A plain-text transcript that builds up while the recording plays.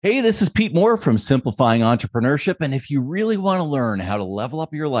Hey, this is Pete Moore from Simplifying Entrepreneurship. And if you really want to learn how to level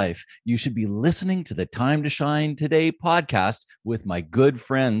up your life, you should be listening to the Time to Shine Today podcast with my good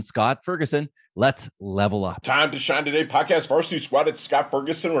friend, Scott Ferguson. Let's level up. Time to Shine Today podcast, Varsity Squad. It's Scott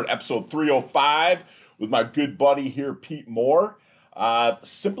Ferguson. We're at episode 305 with my good buddy here, Pete Moore.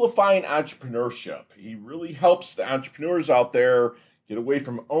 Simplifying Entrepreneurship. He really helps the entrepreneurs out there get away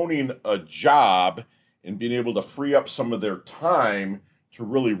from owning a job and being able to free up some of their time to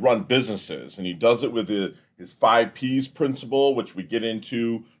really run businesses. And he does it with his 5 Ps principle, which we get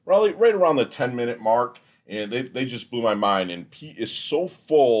into right around the 10-minute mark. And they just blew my mind. And Pete is so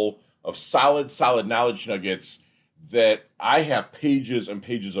full of solid knowledge nuggets that I have pages and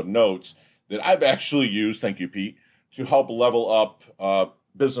pages of notes that I've actually used, thank you, Pete, to help level up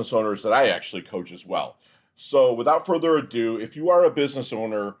business owners that I actually coach as well. So without further ado, if you are a business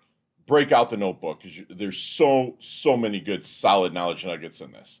owner, break out the notebook because there's so many good, solid knowledge nuggets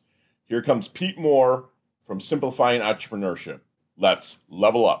in this. Here comes Pete Moore from Simplifying Entrepreneurship. Let's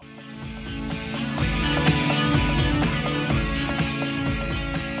level up.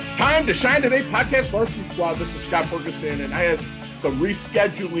 Time to Shine Today podcast, Varsity Squad. This is Scott Ferguson, and I had some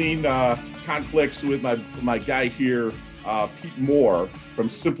rescheduling conflicts with my guy here, Pete Moore from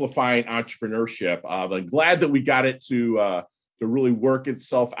Simplifying Entrepreneurship. I'm glad that we got it to really work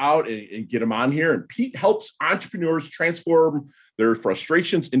itself out and get them on here. And Pete helps entrepreneurs transform their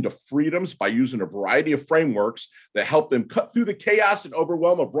frustrations into freedoms by using a variety of frameworks that help them cut through the chaos and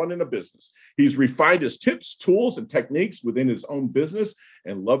overwhelm of running a business. He's refined his tips, tools, and techniques within his own business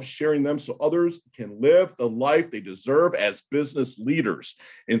and loves sharing them so others can live the life they deserve as business leaders.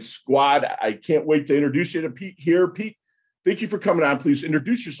 And squad, I can't wait to introduce you to Pete here. Pete, thank you for coming on. Please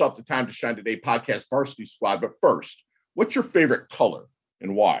introduce yourself to Time to Shine Today podcast, Varsity Squad. But first, what's your favorite color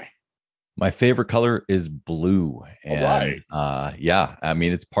and why? My favorite color is blue. And yeah, I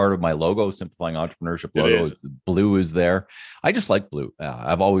mean, it's part of my logo, Simplifying Entrepreneurship logo. Blue is there. I just like blue.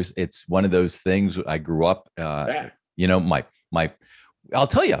 It's one of those things I grew up, I'll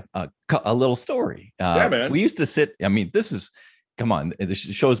tell you a little story. Man. We used to sit, come on, this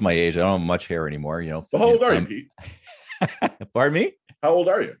shows my age. I don't have much hair anymore, So how old are you, Pete? Pardon me? How old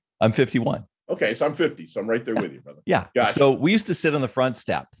are you? I'm 51. Okay, so I'm 50, so I'm right there with you, brother. Yeah. Gotcha. So we used to sit on the front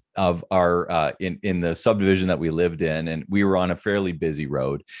step of our in the subdivision that we lived in, and we were on a fairly busy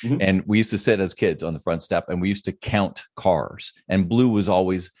road. Mm-hmm. And we used to sit as kids on the front step, and we used to count cars. And blue was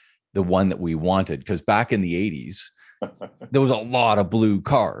always the one that we wanted because back in the 80s, there was a lot of blue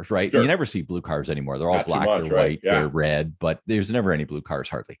cars, right? Sure. You never see blue cars anymore. They're all Not black, much, they're right? white, they're red, but there's never any blue cars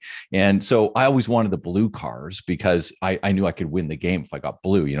hardly. And so I always wanted the blue cars because I knew I could win the game if I got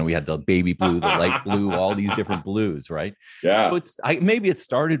blue. You know, we had the baby blue, the light blue, all these different blues, right? Yeah. So maybe it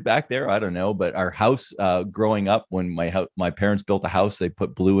started back there. I don't know. But our house growing up, when my parents built a house, they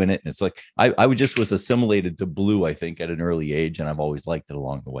put blue in it. And it's like I was assimilated to blue, I think, at an early age. And I've always liked it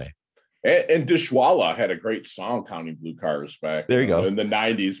along the way. And Dishwalla had a great song counting blue cars back there you go in the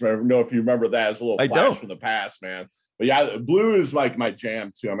 90s. I don't know if you remember that as a little flash from the past, man. But yeah, blue is like my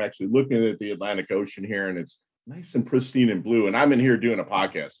jam too. I'm actually looking at the Atlantic Ocean here, and it's nice and pristine and blue. And I'm in here doing a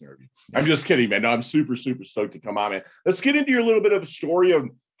podcast interview. I'm just kidding, man. No, I'm super stoked to come on, man. Let's get into your little bit of a story of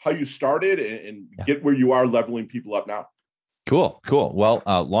how you started and get where you are leveling people up now. Cool. Well,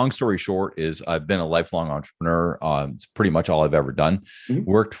 long story short is I've been a lifelong entrepreneur. It's pretty much all I've ever done. Mm-hmm.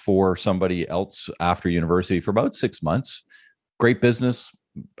 Worked for somebody else after university for about 6 months. Great business.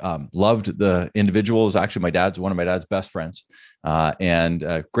 Loved the individuals. Actually, one of my dad's best friends,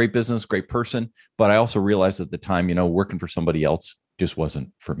 and great business, great person. But I also realized at the time, working for somebody else just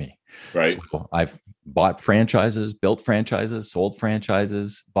wasn't for me. Right. So I've bought franchises, built franchises, sold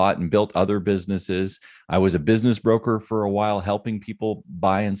franchises, bought and built other businesses. I was a business broker for a while, helping people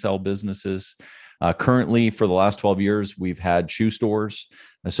buy and sell businesses. Currently, for the last 12 years, we've had shoe stores.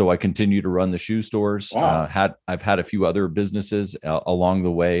 So I continue to run the shoe stores. Wow. I've had a few other businesses along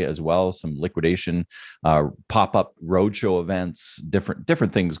the way as well, some liquidation, pop-up roadshow events,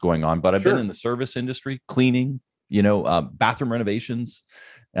 different things going on. But I've been in the service industry, cleaning, bathroom renovations,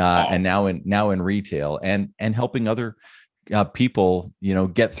 and now in retail and helping other people,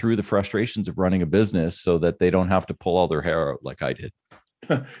 get through the frustrations of running a business so that they don't have to pull all their hair out like I did.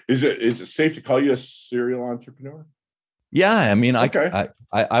 Is it safe to call you a serial entrepreneur? Yeah, I mean, okay.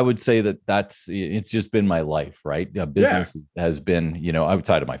 I would say it's just been my life, right? Business has been,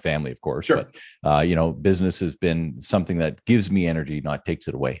 outside of my family, of course, sure. But business has been something that gives me energy, not takes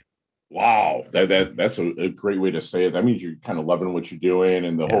it away. Wow, that's a great way to say it. That means you're kind of loving what you're doing,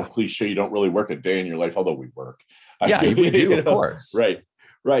 and the whole cliche, you don't really work a day in your life, although we work. We do, of course.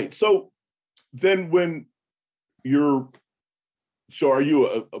 Right. So then when you're So are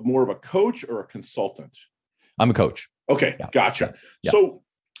you more of a coach or a consultant? I'm a coach. Okay, Yeah. gotcha. Yeah. So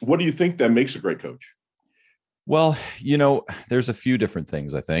what do you think that makes a great coach? Well, there's a few different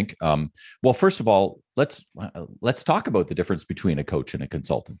things, I think. Well, first of all, let's talk about the difference between a coach and a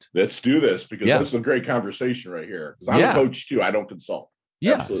consultant. Let's do this, because Yeah. this is a great conversation right here. Because I'm a coach too. I don't consult.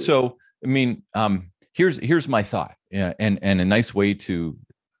 Yeah. Absolutely. So, I mean, here's my thought, and a nice way to,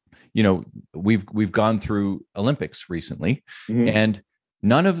 we've gone through Olympics recently, and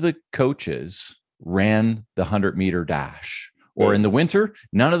none of the coaches ran the 100-meter dash, or in the winter,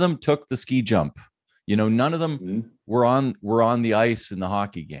 none of them took the ski jump. None of them were on the ice in the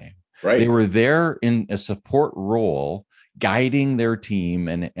hockey game. Right. They were there in a support role, guiding their team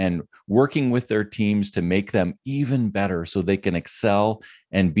and working with their teams to make them even better so they can excel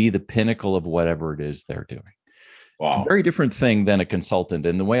and be the pinnacle of whatever it is they're doing. Wow. It's a very different thing than a consultant.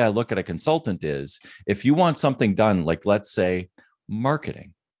 And the way I look at a consultant is, if you want something done, like let's say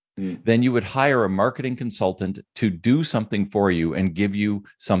marketing, then you would hire a marketing consultant to do something for you and give you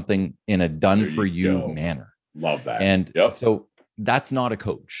something in a done for you manner. Love that. And so that's not a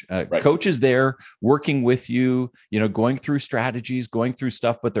coach. Right. Coach is there working with you, going through strategies, going through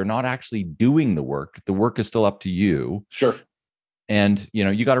stuff, but they're not actually doing the work. The work is still up to you. Sure. And,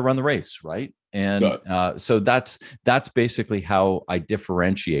 you got to run the race, right? And so that's basically how I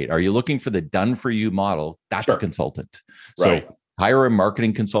differentiate. Are you looking for the done for you model? That's a consultant. Right. So hire a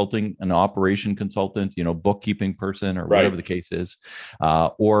marketing consulting, an operation consultant, bookkeeping person, or whatever the case is,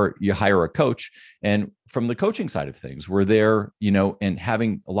 or you hire a coach. And from the coaching side of things, we're there, and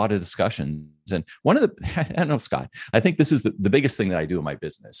having a lot of discussions. And one of the, I don't know, Scott, I think this is the biggest thing that I do in my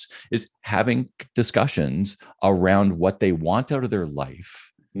business is having discussions around what they want out of their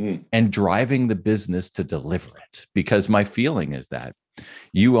life and driving the business to deliver it. Because my feeling is that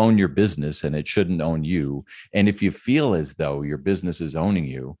you own your business and it shouldn't own you. And if you feel as though your business is owning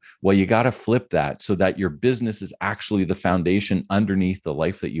you, well, you got to flip that so that your business is actually the foundation underneath the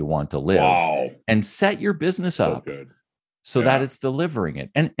life that you want to live, and set your business up so that it's delivering it.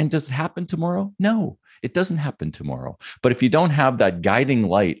 And does it happen tomorrow? No, it doesn't happen tomorrow. But if you don't have that guiding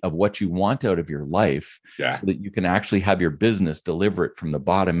light of what you want out of your life so that you can actually have your business deliver it from the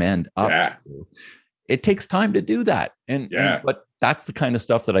bottom end up to you, it takes time to do that. But that's the kind of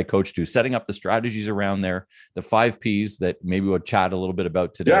stuff that I coach to, setting up the strategies around there, the 5 Ps that maybe we'll chat a little bit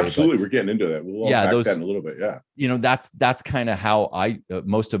about today. Yeah, absolutely. We're getting into that. We'll unpack that in a little bit. Yeah. That's kind of how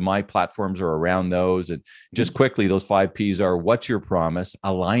most of my platforms are around those. And just quickly, those 5 Ps are: what's your promise?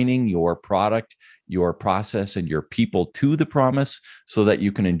 Aligning your product, your process, and your people to the promise so that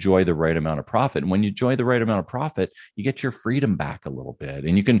you can enjoy the right amount of profit. And when you enjoy the right amount of profit, you get your freedom back a little bit,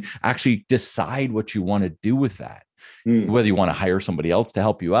 and you can actually decide what you want to do with that. Whether you want to hire somebody else to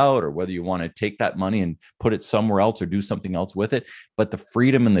help you out, or whether you want to take that money and put it somewhere else or do something else with it. But the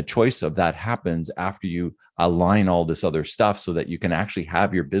freedom and the choice of that happens after you align all this other stuff so that you can actually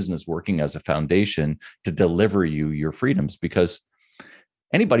have your business working as a foundation to deliver you your freedoms. Because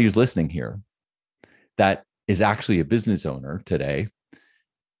anybody who's listening here that is actually a business owner today,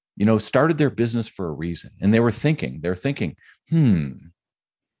 started their business for a reason. And they're thinking,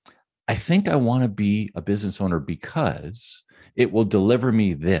 I think I want to be a business owner because it will deliver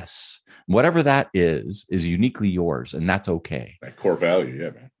me this. Whatever that is uniquely yours, and that's okay. That core value,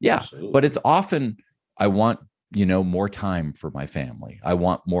 man. Yeah, absolutely. But it's often, I want, more time for my family. I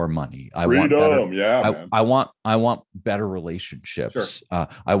want more money. I want better, I want better relationships. Sure.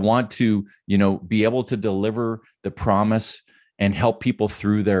 I want to, be able to deliver the promise and help people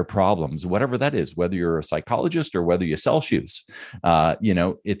through their problems, whatever that is, whether you're a psychologist or whether you sell shoes.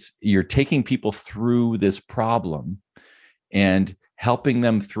 You're taking people through this problem and helping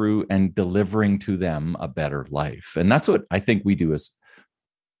them through and delivering to them a better life. And that's what I think we do as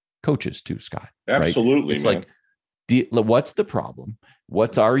coaches too, Scott. Absolutely. Right? It's like, what's the problem?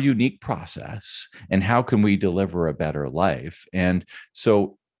 What's our unique process? And how can we deliver a better life? And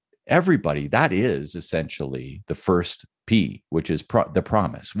so everybody, that is essentially the first P, which is the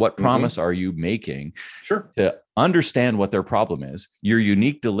promise. What promise are you making to understand what their problem is, your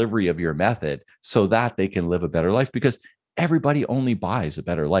unique delivery of your method, so that they can live a better life? Because everybody only buys a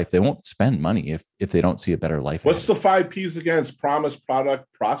better life. They won't spend money if they don't see a better life. What's the 5 Ps again? It's promise,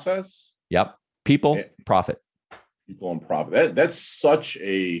 product, process. Yep. People, profit. People and profit. That's such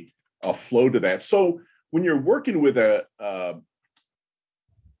a flow to that. So when you're working with hold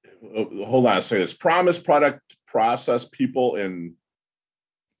on, I say this: promise, product, process, people, and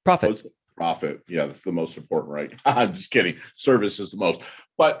profit. Profit. Yeah, that's the most important, right? I'm just kidding. Service is the most.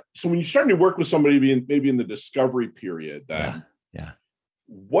 But so when you're starting to work with somebody, maybe in the discovery period, then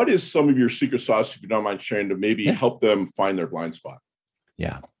what is some of your secret sauce, if you don't mind sharing, to maybe help them find their blind spot?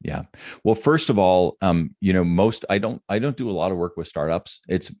 Yeah. Well, first of all, I don't do a lot of work with startups.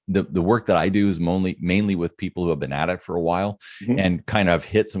 It's the work that I do is mainly with people who have been at it for a while and kind of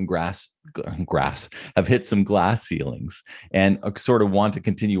hit some have hit some glass ceilings and sort of want to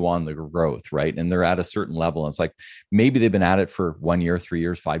continue on the growth, right? And they're at a certain level. And it's like, maybe they've been at it for 1 year, 3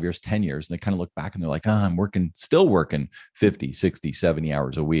 years, 5 years, 10 years. And they kind of look back and they're like, I'm still working 50, 60, 70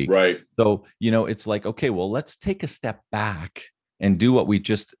 hours a week. Right. So, it's like, okay, well, let's take a step back and do what we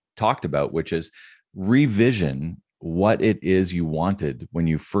just talked about, which is revision what it is you wanted when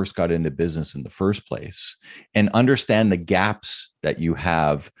you first got into business in the first place and understand the gaps that you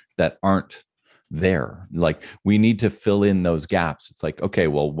have that aren't there. Like, we need to fill in those gaps. It's like, okay,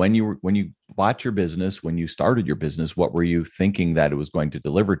 well, when you bought your business, when you started your business, what were you thinking that it was going to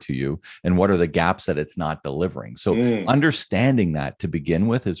deliver to you? And what are the gaps that it's not delivering? So understanding that to begin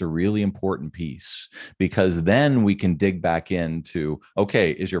with is a really important piece, because then we can dig back into,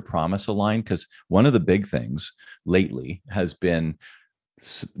 okay, is your promise aligned? Because one of the big things lately has been,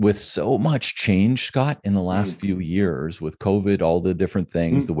 with so much change, Scott, in the last few years with COVID, all the different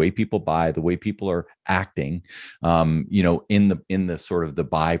things, the way people buy, the way people are acting, in the sort of the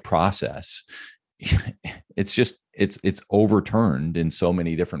buy process, it's overturned in so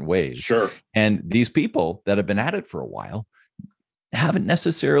many different ways. Sure. And these people that have been at it for a while haven't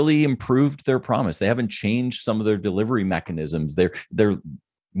necessarily improved their promise. They haven't changed some of their delivery mechanisms. They're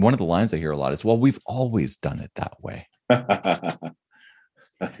one of the lines I hear a lot is, well, we've always done it that way.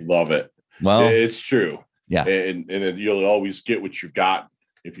 I love it. Well, it's true. Yeah. And you'll always get what you've got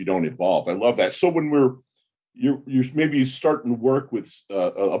if you don't evolve. I love that. So when you're maybe starting to work with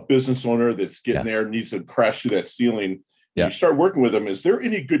a business owner that's getting there, needs to crash through that ceiling, you start working with them. Is there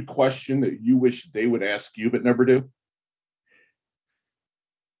any good question that you wish they would ask you, but never do?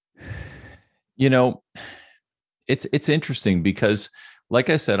 It's interesting because, like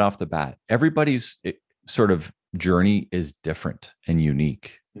I said off the bat, everybody's sort of journey is different and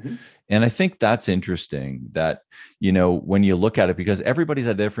unique. And I think that's interesting that, when you look at it, because everybody's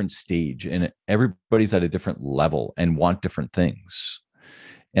at a different stage and everybody's at a different level and want different things.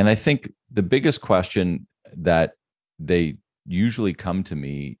 And I think the biggest question that they usually come to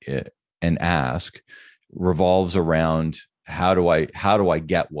me and ask revolves around, how do I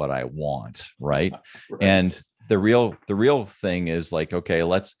get what I want? Right. And the real thing is like, okay,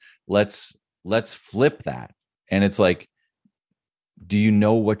 let's flip that. And it's like, do you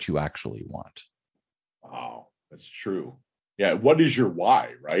know what you actually want? Wow, that's true. Yeah. What is your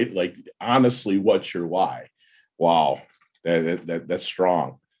why, right? Like, honestly, what's your why? Wow. That's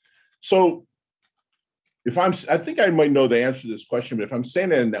strong. So I think I might know the answer to this question, but if I'm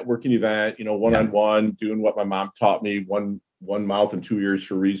saying at a networking event, one-on-one, doing what my mom taught me, one mouth and 2 ears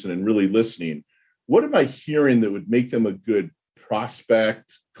for a reason, and really listening, what am I hearing that would make them a good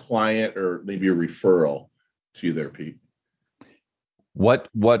prospect, client, or maybe a referral to you there, Pete? What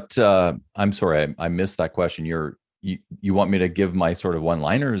I'm sorry, I missed that question. You want me to give my sort of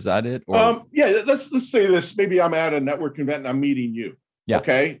one-liner? Is that it? Or? Yeah, let's say this. Maybe I'm at a network event and I'm meeting you. Yeah.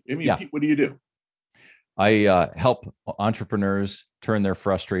 Okay. Pete, what do you do? I help entrepreneurs turn their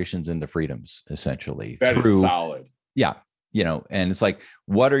frustrations into freedoms, essentially. That is solid. Yeah. And it's like,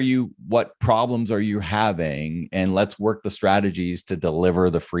 what problems are you having? And let's work the strategies to deliver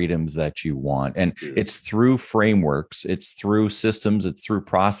the freedoms that you want. And it's through frameworks, it's through systems, it's through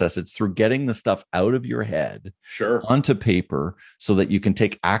process, it's through getting the stuff out of your head onto paper so that you can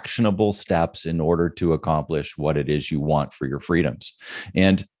take actionable steps in order to accomplish what it is you want for your freedoms.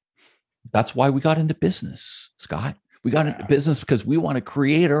 And that's why we got into business, Scott. We got into business because we want to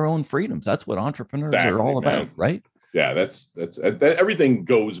create our own freedoms. That's what entrepreneurs are all about, right? Yeah, that's everything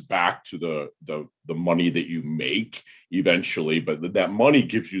goes back to the money that you make eventually, but that money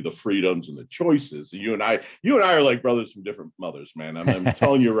gives you the freedoms and the choices. And you and I are like brothers from different mothers, man. I'm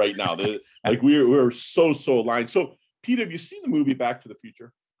telling you right now, like we're so aligned. So, Pete, have you seen the movie Back to the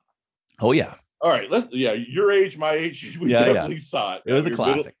Future? Oh yeah. All right, your age, my age, we definitely saw it. It was a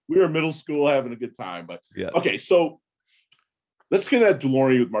classic. We were in middle school having a good time, but okay. So let's get that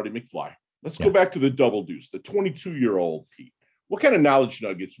DeLorean with Marty McFly. Let's go back to the Double Deuce, the 22-year-old Pete. What kind of knowledge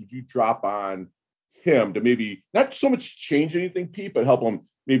nuggets would you drop on him to maybe not so much change anything, Pete, but help him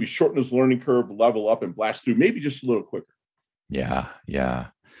maybe shorten his learning curve, level up, and blast through maybe just a little quicker? Yeah.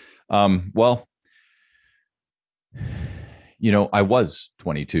 Well, I was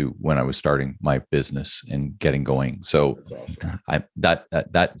 22 when I was starting my business and getting going. So awesome.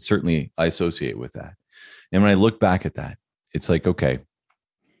 that certainly I associate with that. And when I look back at that, it's like, okay,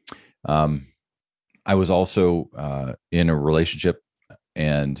 I was also in a relationship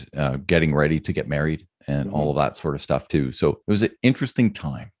and getting ready to get married and all of that sort of stuff too. So it was an interesting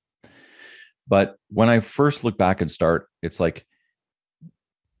time. But when I first look back and start, it's like,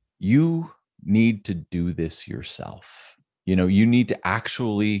 you need to do this yourself. You need to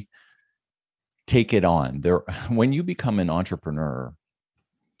actually take it on. When you become an entrepreneur,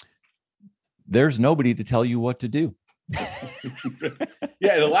 there's nobody to tell you what to do.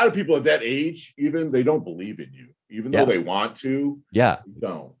 Yeah, and a lot of people at that age, even, they don't believe in you, even though they want to. Yeah, they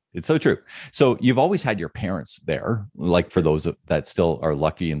don't. It's so true. So you've always had your parents there, like for those that still are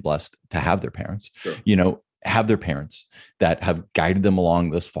lucky and blessed to have their parents. Sure. Have their parents that have guided them along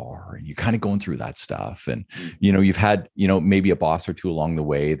this far, and you're kind of going through that stuff. And, you've had, maybe a boss or two along the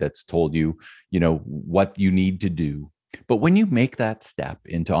way that's told you, what you need to do. But when you make that step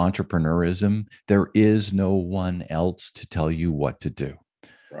into entrepreneurism, there is no one else to tell you what to do.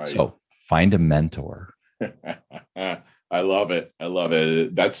 Right. So find a mentor. I love it. I love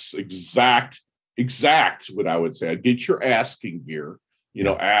it. That's exact what I would say. Get your asking gear.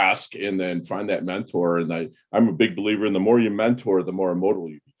 Ask and then find that mentor. And I'm a big believer in the more you mentor, the more immortal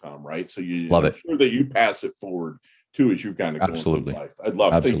you become, right? So you love it. Sure that you pass it forward too as you've kind of going through life. I'd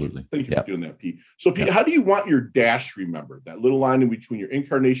love it. Absolutely. Thank you for doing that, Pete. So Pete, how do you want your dash remembered? That little line in between your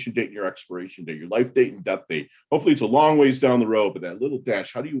incarnation date and your expiration date, your life date and death date. Hopefully it's a long ways down the road, but that little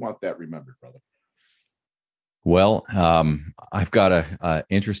dash, how do you want that remembered, brother? Well, I've got a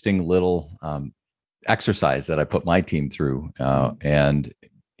interesting little exercise that I put my team through, and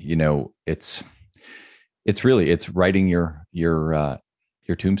it's writing your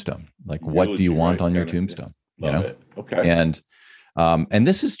tombstone. Like, what do you want on your tombstone? It. Okay. And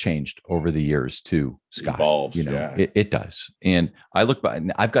this has changed over the years too, Scott. Evolves, it does. And I look back,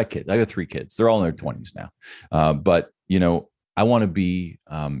 and I've got kids. I got 3 kids. They're all in their 20s now. But I want to be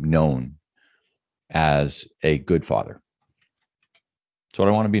known as a good father. That's what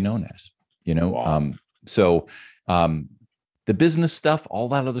I want to be known as. Wow. So the business stuff, all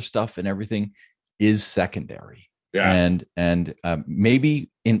that other stuff and everything is secondary. Yeah. And maybe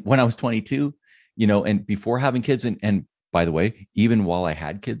when I was 22, and before having kids, and by the way, even while I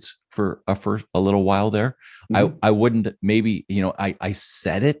had kids for a little while there, I wouldn't, maybe, I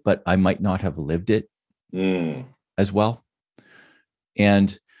said it, but I might not have lived it as well.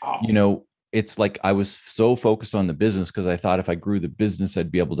 And, it's like I was so focused on the business because I thought if I grew the business,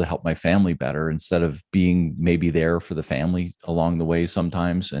 I'd be able to help my family better instead of being maybe there for the family along the way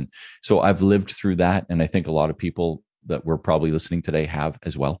sometimes. And so I've lived through that. And I think a lot of people that we're probably listening today have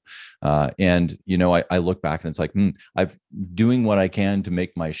as well. And, I look back and it's like, I'm doing what I can to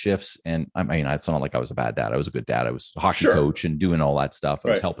make my shifts. And I mean, it's not like I was a bad dad. I was a good dad. I was a hockey coach and doing all that stuff. I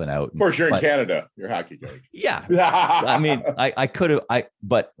was helping out. Of course, you're in Canada. You're a hockey coach. Yeah. I mean, I could have,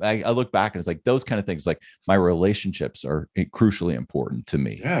 but I look back and it's like those kind of things, like my relationships are crucially important to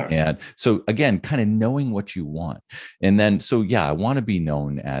me. Yeah. And so again, kind of knowing what you want. And then, so yeah, I want to be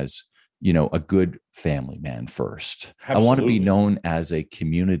known as, a good family man first. Absolutely. I want to be known as a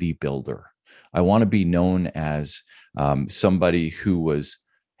community builder. I want to be known as somebody who was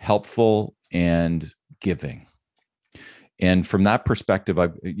helpful and giving. And from that perspective,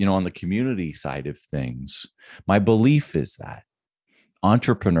 on the community side of things, my belief is that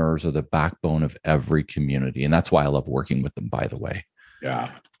entrepreneurs are the backbone of every community. And that's why I love working with them, by the way. Yeah.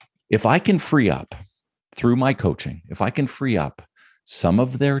 If I can free up through my coaching, if I can free up some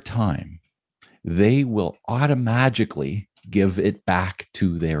of their time, they will automatically give it back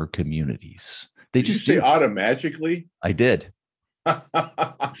to their communities. They just say automatically. I did.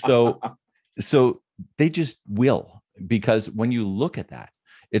 So they just will, because when you look at that,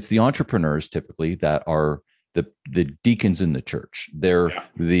 it's the entrepreneurs typically that are the deacons in the church. They're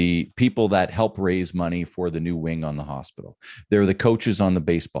the people that help raise money for the new wing on the hospital. They're the coaches on the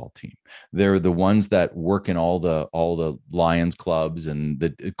baseball team. They're the ones that work in all the Lions clubs and the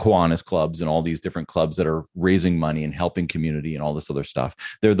Kiwanis clubs and all these different clubs that are raising money and helping community and all this other stuff.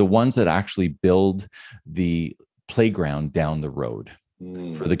 They're the ones that actually build the playground down the road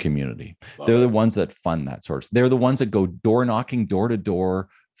for the community. They're the ones that fund that source. They're the ones that go door knocking, door to door,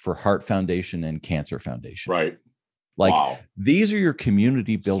 for Heart Foundation and Cancer Foundation. Right. Like these are your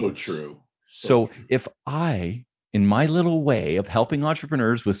community builders. So true. So true. If I, in my little way of helping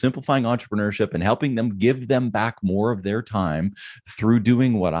entrepreneurs with simplifying entrepreneurship and helping them give them back more of their time through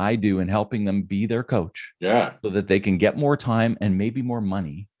doing what I do and helping them be their coach, so that they can get more time and maybe more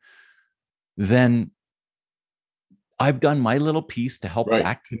money, then I've done my little piece to help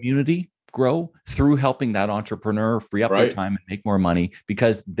that community grow through helping that entrepreneur free up their time and make more money,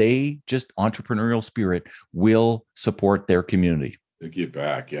 because they just entrepreneurial spirit will support their community. To give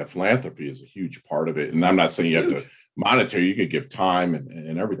back. Yeah. Philanthropy is a huge part of it. And I'm not saying you have to monetary, you could give time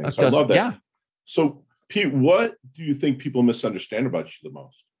and everything. So I love that. Yeah. So Pete, what do you think people misunderstand about you the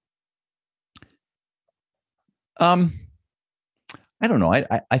most? I don't know.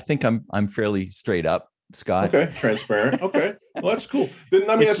 I think I'm fairly straight up, Scott. Okay. Transparent. Okay. Well, that's cool. Then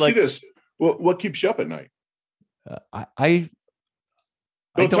let me ask you this. What keeps you up at night?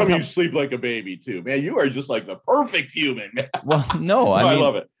 Don't tell me you sleep like a baby too, man. You are just like the perfect human, man. Well, no, I mean, I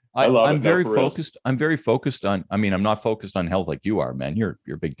love it. I'm very focused. I'm very focused on, I mean, I'm not focused on health like you are, man. You're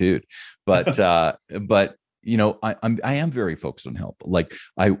a big dude, but, but you know, I am very focused on health. Like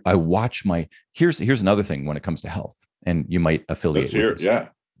I watch here's another thing when it comes to health, and you might affiliate with this. Yeah.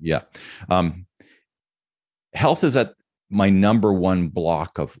 Yeah. Health is at my number one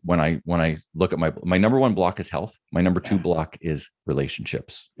block of when I look at my number one block is health. My number two block is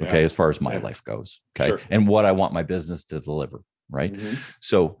relationships. Okay. As far as my life goes. Okay. Sure. And what I want my business to deliver. Right. Mm-hmm.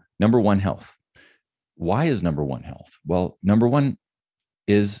 So number one, health. Why is number one health? Well, number one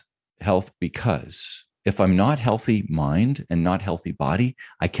is health because if I'm not healthy mind and not healthy body,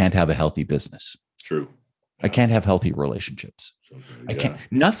 I can't have a healthy business. True. I can't have healthy relationships. I can't,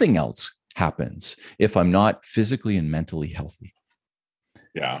 nothing else happens if I'm not physically and mentally healthy.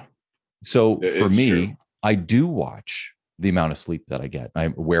 Yeah. So for me, true. I do watch the amount of sleep that I get. I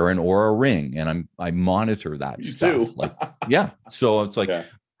wear an Oura ring and I monitor that you stuff. Too. Like, yeah. So it's like,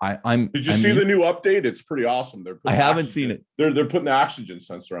 Did you see the new update? It's pretty awesome. I haven't seen it. They're putting the oxygen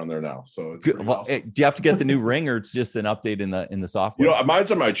sensor on there now. So it's well, awesome. Do you have to get the new ring, or it's just an update in the software? You know,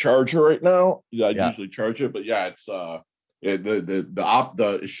 mine's on my charger right now. I usually charge it, but yeah, it's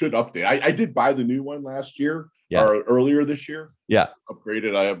it should update. I did buy the new one last year or earlier this year. Yeah,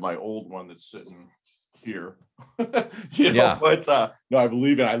 upgraded. I have my old one that's sitting here. But no, I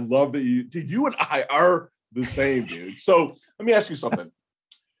believe it. I love that you and I are the same, dude. So let me ask you something.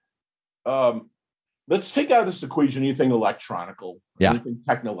 Let's take out of this equation anything electronical, anything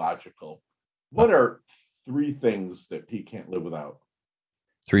technological. What are 3 things that Pete can't live without?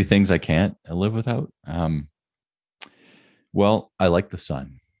 3 things I can't live without. Well, I like the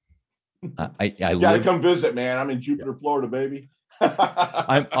sun. I gotta come visit, man. I'm in Jupiter, Florida, baby.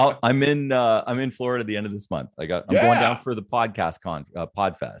 I'm in Florida at the end of this month. I'm going down for the podcast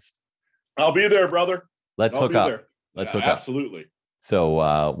Podfest. I'll be there, brother. Let's hook up. Let's hook up. Absolutely. So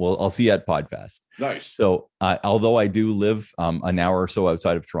I'll see you at Podfest. Nice. So although I do live an hour or so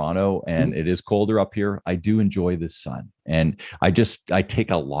outside of Toronto and it is colder up here, I do enjoy the sun. And I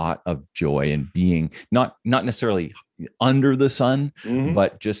take a lot of joy in being not necessarily under the sun,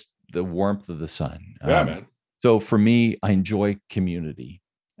 but just the warmth of the sun. Yeah, man. So for me, I enjoy community,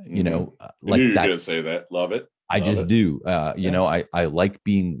 you know, like you're going to say that. Love it. I just do. You know, I like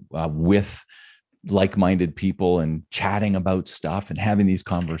being with like-minded people and chatting about stuff and having these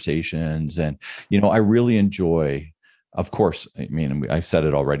conversations. And, you know, I really enjoy, of course, I mean, I've said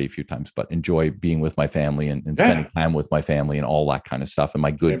it already a few times, but enjoy being with my family and spending time with my family and all that kind of stuff and my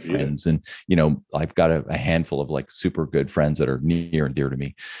good friends. And, you know, I've got a handful of like super good friends that are near and dear to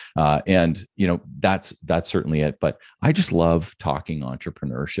me. And, you know, that's certainly it. But I just love talking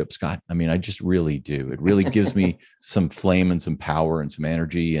entrepreneurship, Scott. I mean, I just really do. It really gives me some flame and some power and some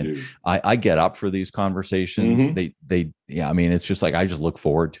energy. And I get up for these conversations. I mean, it's just like, I just look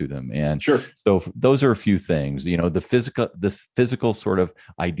forward to them. And so those are a few things, you know, this physical sort of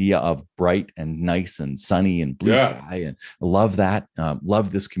idea of bright and nice and sunny and blue sky. And I love that.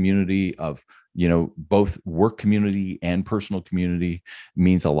 Love this community of, you know, both work community and personal community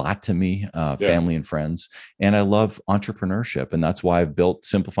means a lot to me, family and friends. And I love entrepreneurship. And that's why I've built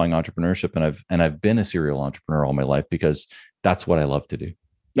Simplifying Entrepreneurship. And I've been a serial entrepreneur all my life because that's what I love to do.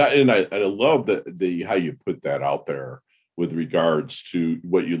 And I love the how you put that out there with regards to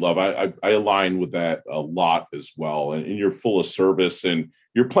what you love. I align with that a lot as well. And you're full of service and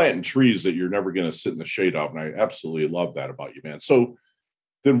you're planting trees that you're never going to sit in the shade of. And I absolutely love that about you, man. So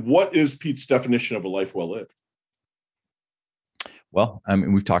then what is Pete's definition of a life well lived? Well, I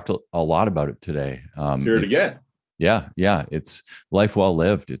mean, we've talked a lot about it today. Hear it again. Yeah. It's life well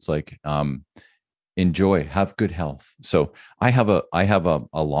lived. It's like, enjoy, have good health. So I have a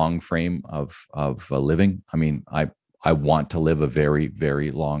long frame of living. I mean, I want to live a very,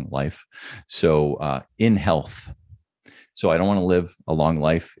 very long life. So in health. So I don't want to live a long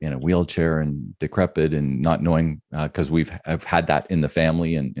life in a wheelchair and decrepit and not knowing, because I've had that in the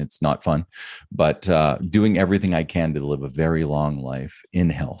family and it's not fun, but doing everything I can to live a very long life in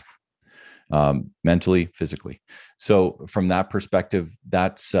health, mentally, physically. So from that perspective,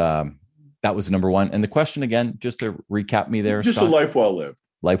 that was number one. And the question again, just to recap me there, just Scott, a life well lived.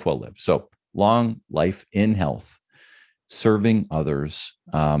 Life well lived. So long life in health. serving others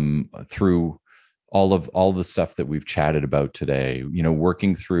through all the stuff that we've chatted about today,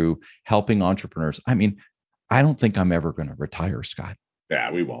 working through helping entrepreneurs. I mean, I don't think I'm ever going to retire, Scott.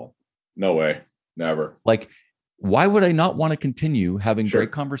 Yeah, we won't. No way. Never. Like, why would I not want to continue having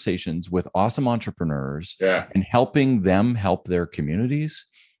great conversations with awesome entrepreneurs and helping them help their communities?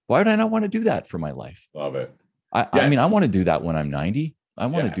 Why would I not want to do that for my life? Love it. I mean, I want to do that when I'm 90. I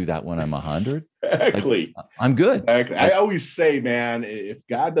want to do that when I'm 100. Exactly. Like, I'm good. Exactly. I always say, man, if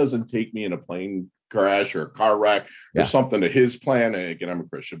God doesn't take me in a plane crash or a car wreck or something to his plan, and again, I'm a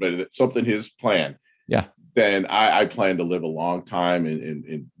Christian, but it's something his plan. Yeah. Then I plan to live a long time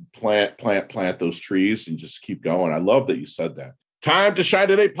and plant those trees and just keep going. I love that you said that. Time to Shine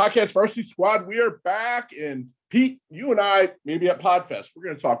Today Podcast Varsity Squad. We are back. And Pete, you and I, maybe at PodFest, we're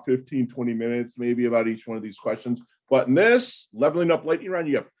going to talk 15, 20 minutes, maybe about each one of these questions. But in this Leveling Up Lightning Round,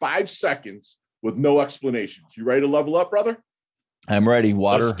 you have 5 seconds with no explanations. You ready to level up, brother? I'm ready.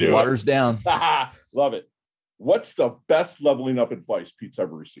 Water's down. Love it. What's the best leveling up advice Pete's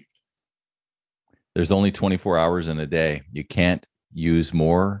ever received? There's only 24 hours in a day. You can't use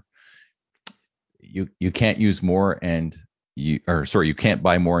more. You can't use more you can't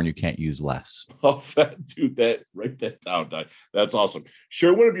buy more and you can't use less. Oh, dude, write that down. That's awesome.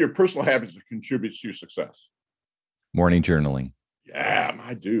 Share one of your personal habits that contributes to your success. Morning journaling. Yeah,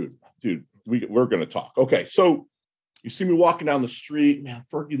 my dude, we're going to talk. Okay. So you see me walking down the street, man,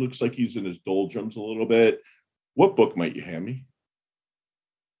 Fergie looks like he's in his doldrums a little bit. What book might you hand me?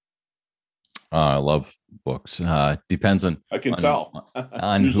 I love books. Depends on. I can tell.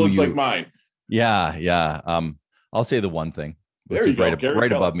 On who looks like mine. Yeah. I'll say the one thing, which is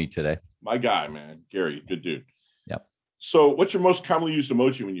right above me today. My guy, man, Gary, good dude. Yep. So, what's your most commonly used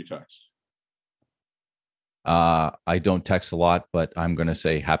emoji when you text? I don't text a lot, but I'm going to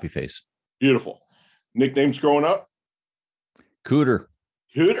say happy face. Beautiful. Nicknames growing up? Cooter,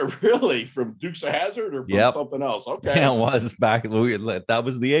 really? From Dukes of Hazzard or from something else? Okay. Yeah, it was back. That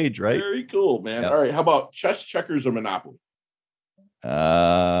was the age, right? Very cool, man. Yep. All right. How about chess, checkers, or Monopoly?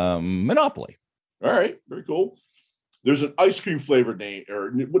 Monopoly. All right. Very cool. There's an ice cream flavor name, or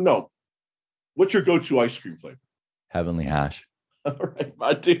no. What's your go-to ice cream flavor? Heavenly Hash. All right,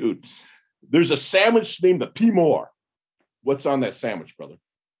 my dude. There's a sandwich named the P. Moore. What's on that sandwich, brother?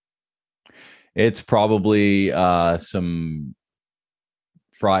 It's probably some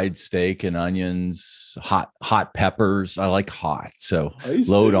fried steak and onions, hot peppers. I like hot. So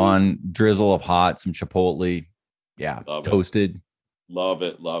load on, drizzle of hot, some chipotle. Yeah. Love toasted. It. Love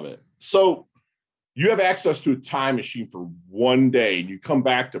it. So you have access to a time machine for one day and you come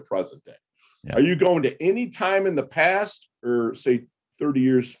back to present day. Yeah. Are you going to any time in the past or say 30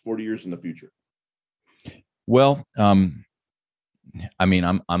 years, 40 years in the future? Well, I mean,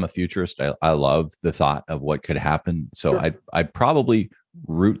 I'm a futurist. I love the thought of what could happen. So I'd probably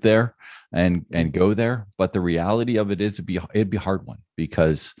root there and go there. But the reality of it is it'd be a hard one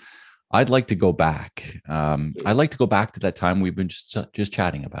because I'd like to go back. I'd like to go back to that time we've been just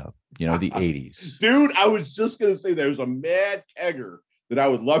chatting about, the 80s. Dude, I was just going to say there's a mad kegger that I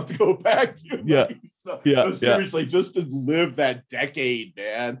would love to go back to. Yeah. Seriously, just to live that decade,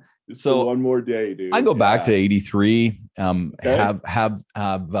 man. Just so one more day, dude. I go back to 83, have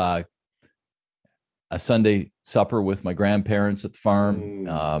a Sunday supper with my grandparents at the farm,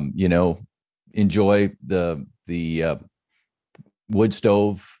 enjoy the wood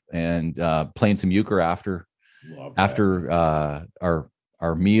stove and playing some euchre after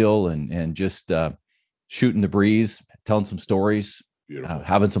our meal and just shooting the breeze, telling some stories,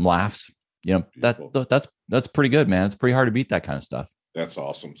 having some laughs. That's pretty good, man. It's pretty hard to beat that kind of stuff. That's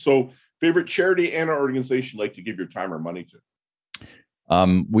awesome. So favorite charity and organization you like to give your time or money to?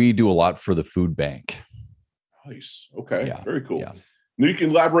 We do a lot for the food bank. Nice. Okay. Yeah. Very cool. Yeah. Now you can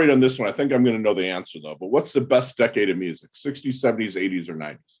elaborate on this one. I think I'm going to know the answer though, but what's the best decade of music? 60s, 70s, 80s, or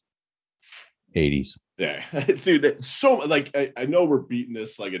 90s? 80s. Yeah. Dude, so like, I know we're beating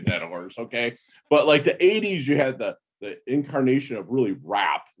this like a dead horse. Okay. But like the 80s, you had the incarnation of really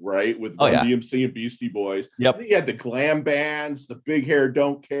rap, right? With Run DMC and Beastie Boys. Yep. You had the glam bands, the Big Hair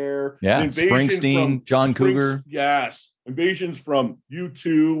Don't Care. Yeah. Springsteen, John Cougar. Yes. Invasions from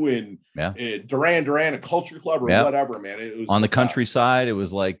U2 and Duran Duran, a Culture Club or whatever, man. It was on the countryside. It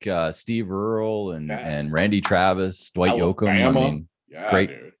was like Steve Earle and Randy Travis, Dwight Yoakam. I mean, great.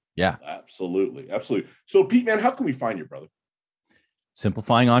 Dude. Yeah. Absolutely. So Pete, man, how can we find you, brother?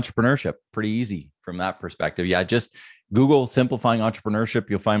 Simplifying Entrepreneurship. Pretty easy from that perspective. Yeah, just Google Simplifying Entrepreneurship.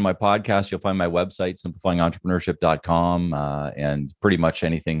 You'll find my podcast. You'll find my website, simplifyingentrpreneurship.com, and pretty much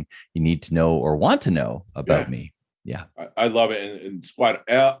anything you need to know or want to know about me. Yeah. I love it. And Squad,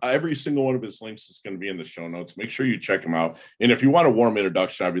 every single one of his links is going to be in the show notes. Make sure you check him out. And if you want a warm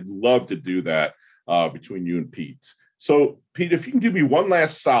introduction, I would love to do that between you and Pete. So, Pete, if you can do me one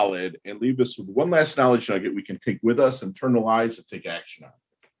last solid and leave us with one last knowledge nugget we can take with us, internalize, and take action on.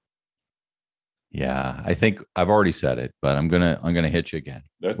 Yeah, I think I've already said it, but I'm gonna hit you again,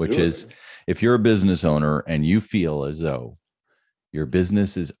 which is if you're a business owner and you feel as though your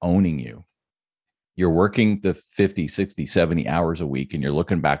business is owning you, you're working the 50, 60, 70 hours a week, and you're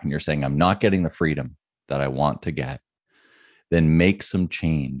looking back and you're saying, I'm not getting the freedom that I want to get, then make some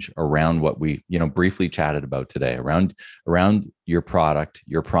change around what we, briefly chatted about today, around your product,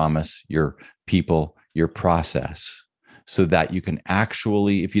 your promise, your people, your process, so that you can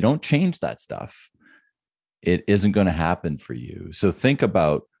actually, if you don't change that stuff, it isn't going to happen for you. So think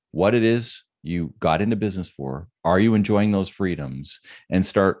about what it is you got into business for. Are you enjoying those freedoms? And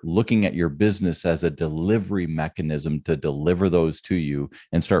start looking at your business as a delivery mechanism to deliver those to you,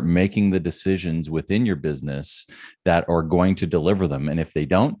 and start making the decisions within your business that are going to deliver them. And if they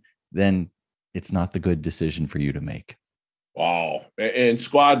don't, then it's not the good decision for you to make. Wow. And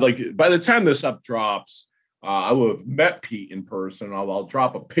Squad, like by the time this up drops, I will have met Pete in person. I'll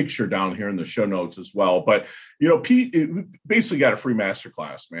drop a picture down here in the show notes as well. But, Pete basically got a free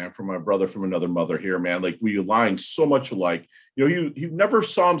masterclass, man, from my brother from another mother here, man. Like we align so much alike. He never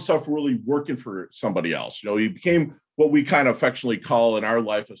saw himself really working for somebody else. He became what we kind of affectionately call in our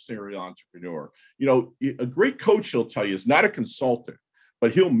life a serial entrepreneur. A great coach, he'll tell you, is not a consultant,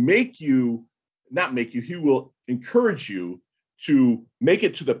 but he'll he will encourage you to make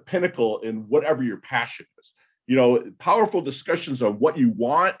it to the pinnacle in whatever your passion is. Powerful discussions on what you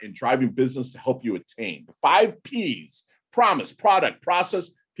want and driving business to help you attain. The 5 Ps: promise, product, process,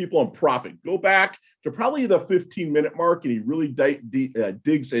 people, and profit. Go back to probably the 15-minute mark, and he really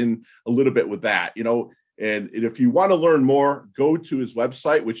digs in a little bit with that. And if you want to learn more, go to his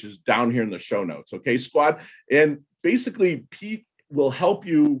website, which is down here in the show notes. Okay, Squad? And basically, Pete will help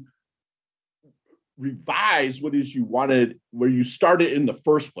you revise what is you wanted, where you started in the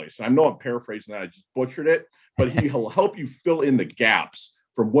first place. And I know I'm paraphrasing that, I just butchered it, but he'll help you fill in the gaps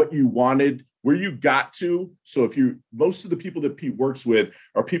from what you wanted, where you got to. So most of the people that Pete works with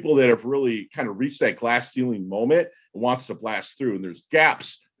are people that have really kind of reached that glass ceiling moment and wants to blast through. And there's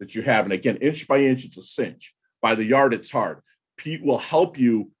gaps that you have. And again, inch by inch, it's a cinch. By the yard, it's hard. Pete will help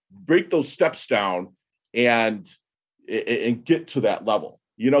you break those steps down and get to that level.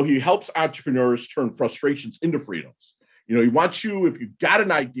 He helps entrepreneurs turn frustrations into freedoms. He wants you, if you've got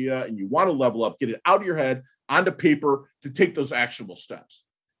an idea and you want to level up, get it out of your head onto paper to take those actionable steps.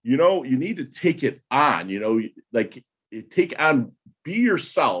 You need to take it on, take on, be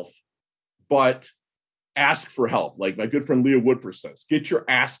yourself, but ask for help. Like my good friend Leah Woodford says, get your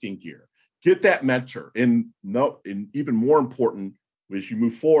asking gear, get that mentor. And even more important, as you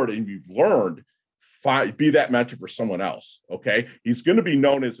move forward and you've learned, be that mentor for someone else. Okay. He's going to be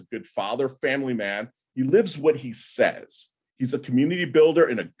known as a good father, family man. He lives what he says. He's a community builder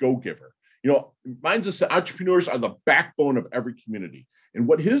and a go-giver. Reminds us that entrepreneurs are the backbone of every community. And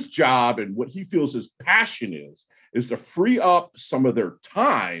what his job and what he feels his passion is to free up some of their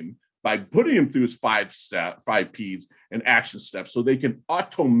time by putting them through his 5 Ps and action steps so they can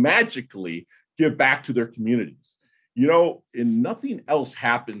automagically give back to their communities. And nothing else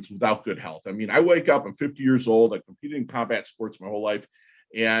happens without good health. I mean, I wake up, I'm 50 years old. I competed in combat sports my whole life.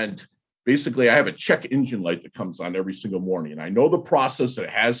 And basically, I have a check engine light that comes on every single morning. And I know the process that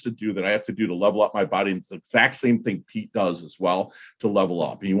it has to do, that I have to do to level up my body. And it's the exact same thing Pete does as well to level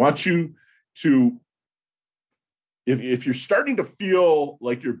up. And he wants you to, if you're starting to feel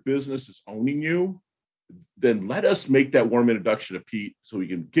like your business is owning you, then let us make that warm introduction to Pete so we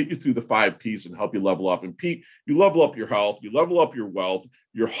can get you through the 5 Ps and help you level up. And Pete, you level up your health, you level up your wealth,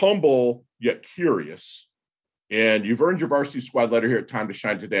 you're humble yet curious, and you've earned your Varsity Squad letter here at Time to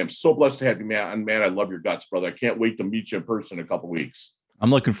Shine today. I'm so blessed to have you, man. And man, I love your guts, brother. I can't wait to meet you in person in a couple of weeks.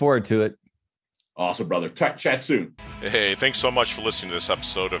 I'm looking forward to it. Awesome, brother. Chat soon. Hey, thanks so much for listening to this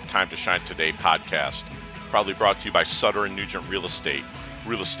episode of Time to Shine Today podcast, proudly brought to you by Sutter and Nugent Real Estate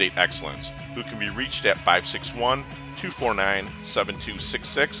Excellence, who can be reached at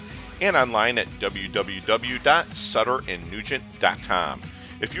 561-249-7266 and online at www.sutterandnugent.com.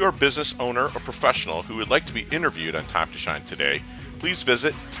 If you are a business owner or professional who would like to be interviewed on Time to Shine Today, please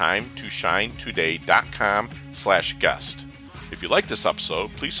visit timetoshinetoday.com/guest. If you like this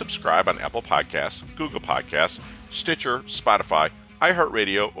episode, please subscribe on Apple Podcasts, Google Podcasts, Stitcher, Spotify,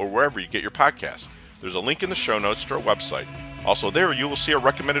 iHeartRadio, or wherever you get your podcasts. There's a link in the show notes to our website. Also there, you will see our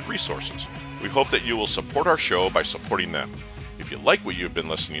recommended resources. We hope that you will support our show by supporting them. If you like what you've been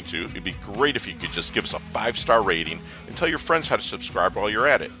listening to, it'd be great if you could just give us a 5-star rating and tell your friends how to subscribe while you're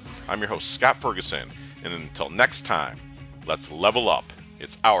at it. I'm your host, Scott Ferguson, and until next time, let's level up.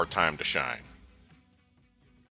 It's our time to shine.